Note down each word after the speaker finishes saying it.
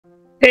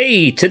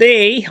Hey,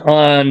 today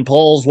on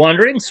Paul's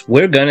Wanderings,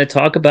 we're going to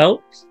talk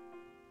about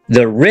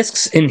the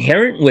risks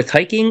inherent with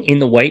hiking in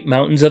the White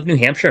Mountains of New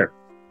Hampshire.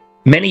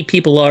 Many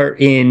people are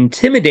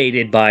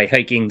intimidated by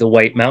hiking the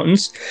White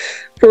Mountains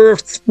for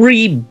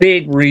three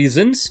big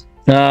reasons.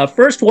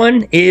 First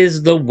one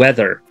is the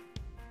weather.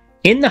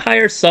 In the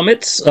higher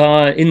summits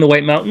in the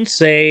White Mountains,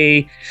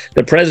 say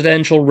the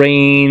Presidential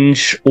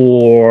Range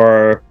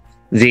or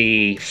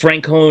the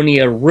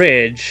Franconia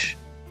Ridge,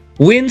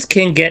 winds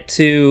can get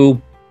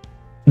to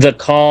the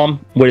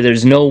calm, where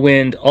there's no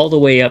wind, all the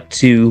way up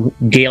to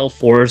gale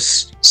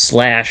force /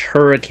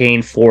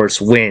 hurricane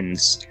force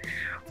winds.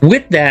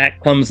 With that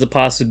comes the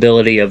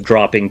possibility of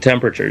dropping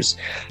temperatures.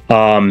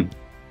 It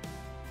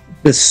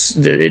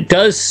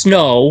does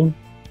snow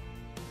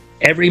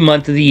every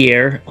month of the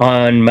year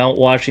on Mount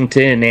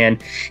Washington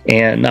and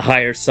the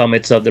higher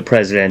summits of the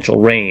Presidential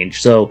Range.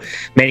 So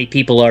many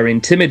people are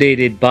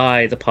intimidated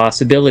by the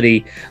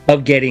possibility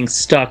of getting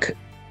stuck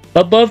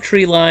above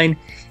tree line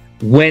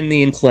when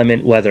the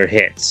inclement weather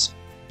hits.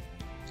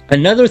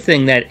 Another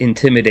thing that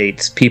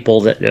intimidates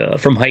people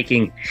from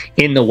hiking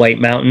in the White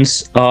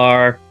Mountains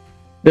are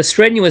the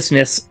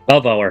strenuousness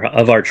of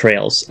our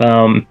trails.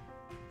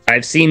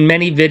 I've seen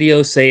many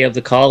videos, say, of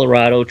the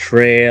Colorado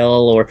Trail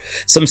or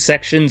some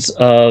sections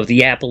of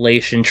the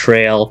Appalachian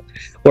Trail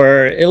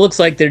where it looks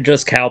like they're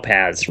just cow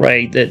paths,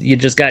 right? That you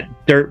just got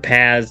dirt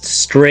paths,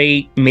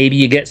 straight, maybe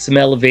you get some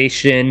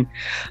elevation,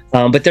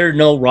 but there are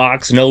no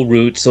rocks, no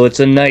roots, so it's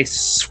a nice,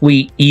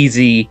 sweet,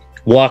 easy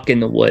walk in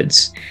the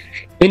woods.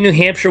 In New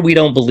Hampshire, we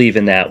don't believe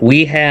in that.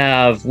 We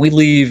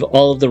leave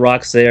all of the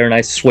rocks there, and I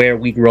swear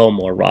we grow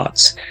more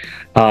rocks.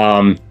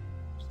 The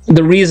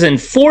reason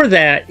for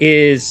that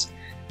is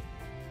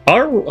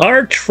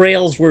our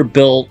trails were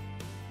built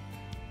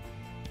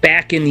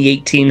back in the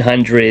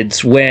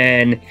 1800s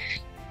when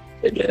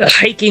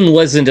hiking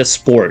wasn't a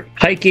sport.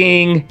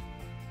 Hiking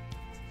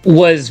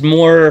was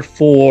more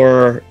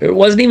for, it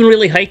wasn't even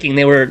really hiking.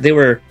 They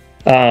were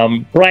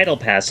bridle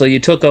paths. So you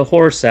took a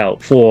horse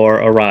out for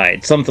a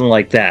ride, something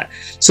like that.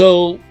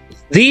 So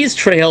these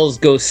trails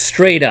go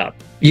straight up.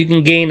 You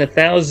can gain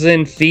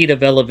 1,000 feet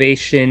of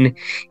elevation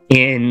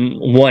in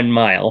 1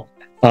 mile.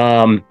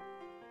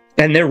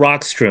 And they're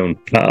rock strewn.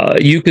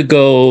 You could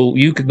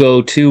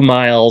go 2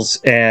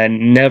 miles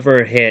and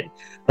never hit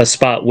a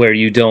spot where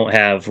you don't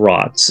have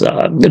rocks.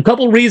 A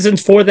couple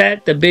reasons for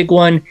that. The big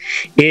one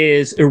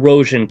is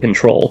erosion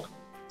control.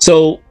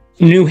 So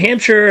New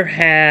Hampshire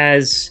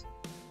has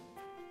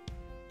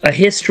a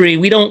history.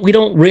 We don't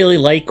really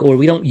like, or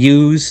we don't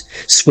use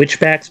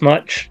switchbacks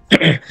much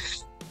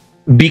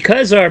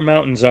because our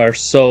mountains are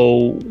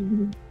so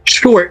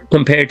short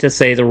compared to,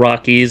 say, the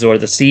Rockies or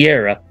the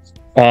Sierra.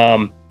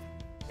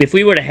 If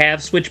we were to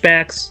have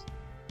switchbacks,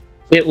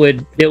 it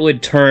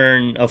would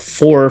turn a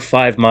 4 or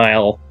 5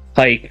 mile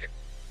hike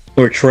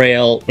or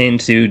trail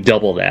into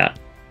double that.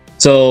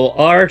 So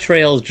our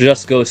trails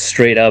just go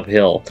straight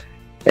uphill,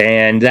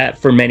 and that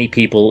for many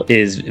people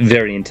is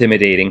very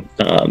intimidating.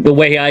 The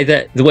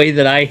way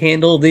that I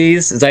handle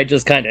these is I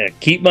just kind of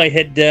keep my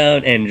head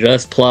down and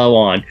just plow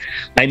on.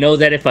 I know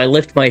that if I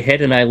lift my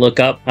head and I look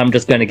up, I'm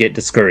just going to get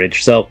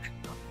discouraged. So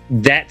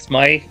that's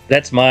my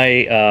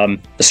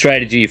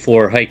strategy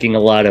for hiking a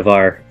lot of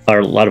our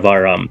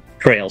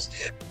trails.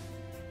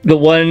 The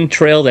one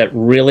trail that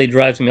really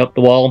drives me up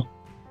the wall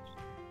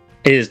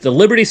is the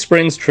Liberty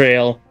Springs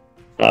Trail,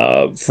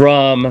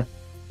 from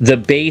the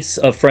base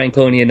of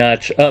Franconia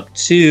Notch up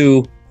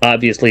to,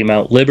 obviously,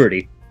 Mount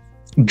Liberty.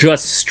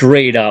 Just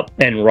straight up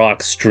and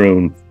rock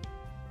strewn.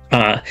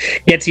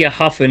 Gets you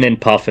huffing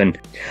and puffing.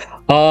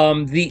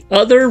 The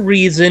other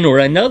reason, or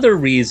another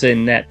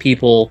reason, that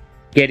people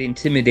get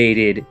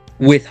intimidated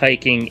with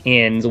hiking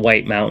in the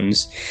White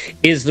Mountains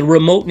is the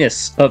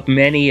remoteness of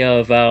many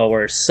of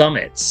our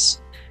summits.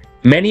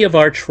 Many of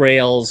our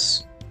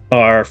trails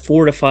are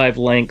 4 to 5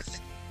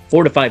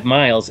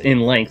 miles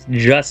in length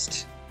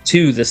just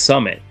to the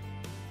summit.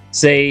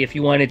 Say if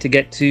you wanted to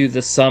get to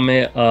the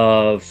summit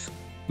of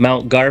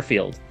Mount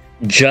Garfield,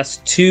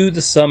 just to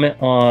the summit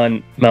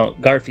on Mount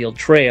Garfield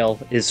Trail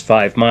is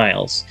 5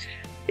 miles.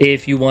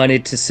 If you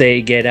wanted to,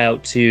 say, get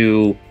out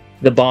to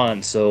the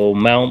Bond, so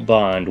Mount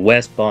Bond,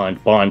 West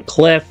Bond, Bond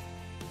Cliff,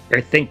 I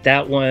think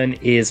that one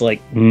is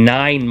like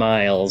 9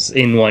 miles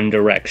in one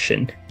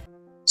direction.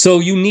 So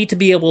you need to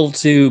be able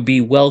to be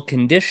well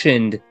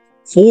conditioned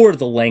for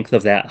the length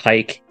of that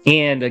hike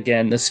and,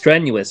 again, the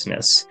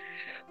strenuousness.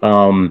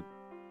 And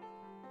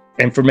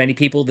for many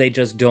people, they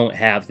just don't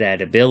have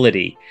that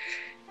ability.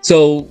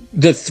 So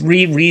the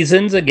 3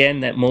 reasons,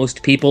 again, that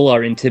most people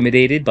are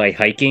intimidated by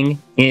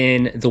hiking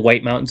in the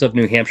White Mountains of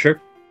New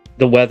Hampshire: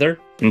 the weather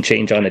can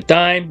change on a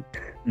dime,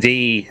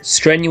 the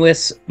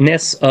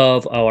strenuousness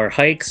of our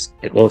hikes,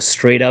 it goes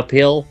straight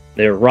uphill,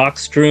 they're rock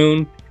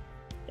strewn,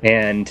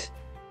 and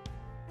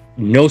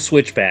no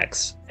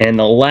switchbacks. And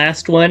the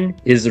last one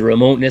is the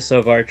remoteness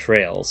of our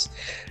trails.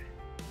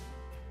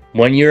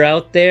 When you're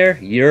out there,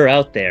 you're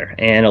out there.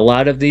 And a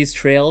lot of these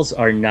trails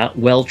are not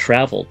well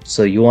traveled.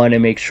 So you want to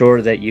make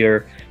sure that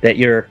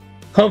you're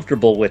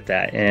comfortable with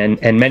that.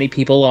 And many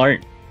people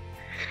aren't.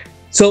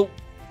 So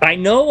I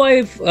know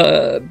I've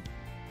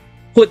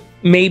put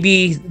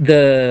maybe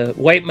the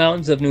White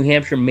Mountains of New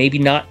Hampshire maybe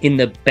not in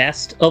the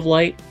best of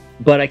light,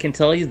 but I can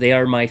tell you they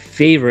are my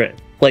favorite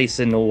place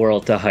in the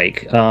world to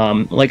hike.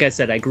 Like I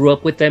said, I grew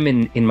up with them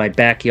in my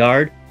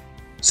backyard,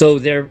 so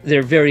they're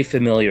very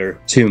familiar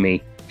to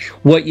me.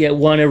 What you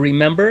want to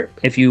remember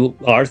if you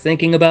are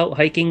thinking about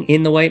hiking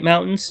in the White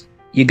Mountains,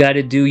 you got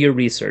to do your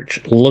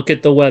research. Look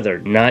at the weather,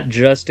 not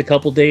just a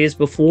couple days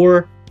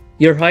before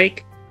your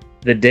hike,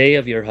 the day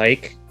of your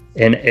hike.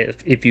 And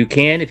if you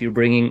can, if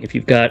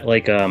you've got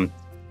like an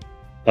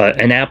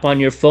app on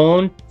your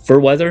phone for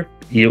weather,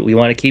 you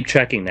want to keep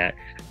checking that.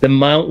 The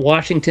Mount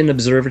Washington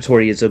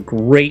Observatory is a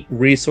great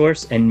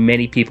resource, and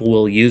many people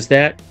will use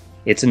that.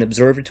 It's an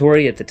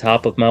observatory at the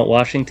top of Mount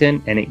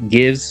Washington, and it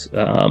gives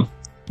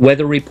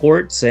weather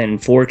reports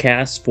and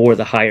forecasts for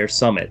the higher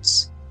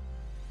summits.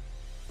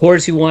 Of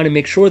course, you want to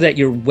make sure that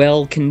you're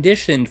well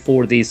conditioned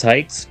for these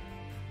hikes.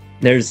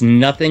 There's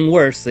nothing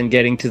worse than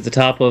getting to the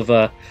top of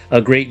a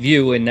great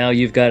view and now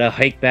you've got to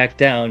hike back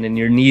down and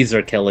your knees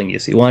are killing you.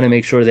 So you want to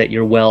make sure that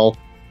you're well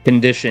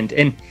conditioned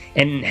and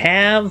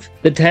have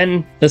the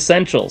 10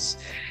 essentials.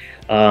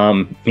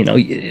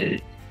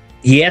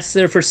 Yes,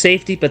 they're for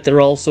safety, but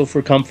they're also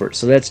for comfort.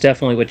 So that's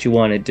definitely what you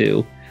want to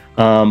do.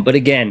 But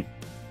again,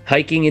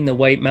 hiking in the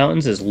White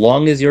Mountains, as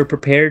long as you're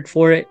prepared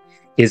for it,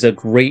 is a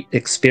great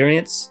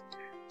experience.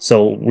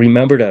 So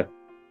remember to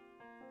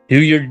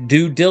do your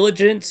due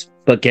diligence,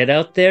 but get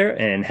out there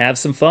and have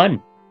some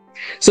fun.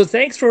 So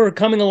thanks for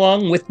coming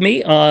along with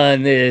me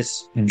on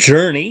this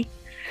journey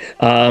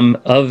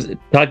of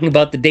talking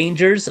about the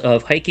dangers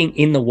of hiking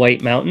in the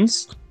White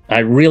Mountains. I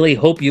really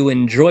hope you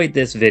enjoyed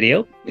this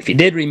video. If you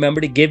did, remember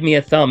to give me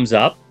a thumbs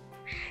up.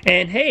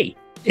 And hey,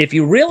 if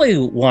you really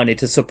wanted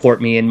to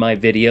support me in my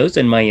videos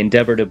and my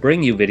endeavor to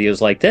bring you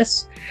videos like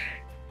this,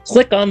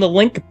 click on the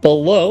link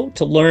below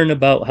to learn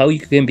about how you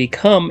can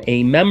become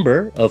a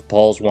member of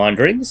Paul's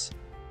Wanderings.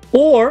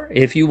 Or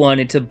if you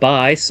wanted to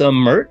buy some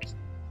merch,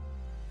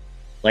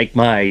 like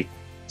my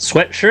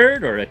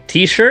sweatshirt or a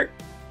t-shirt,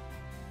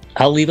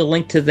 I'll leave a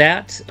link to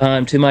that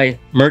to my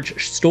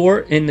merch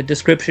store in the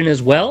description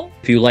as well.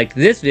 If you like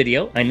this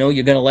video, I know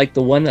you're going to like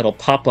the one that'll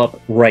pop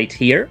up right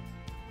here.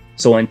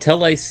 So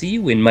until I see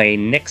you in my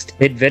next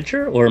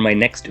adventure or my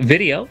next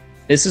video,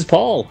 this is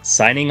Paul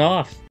signing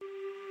off.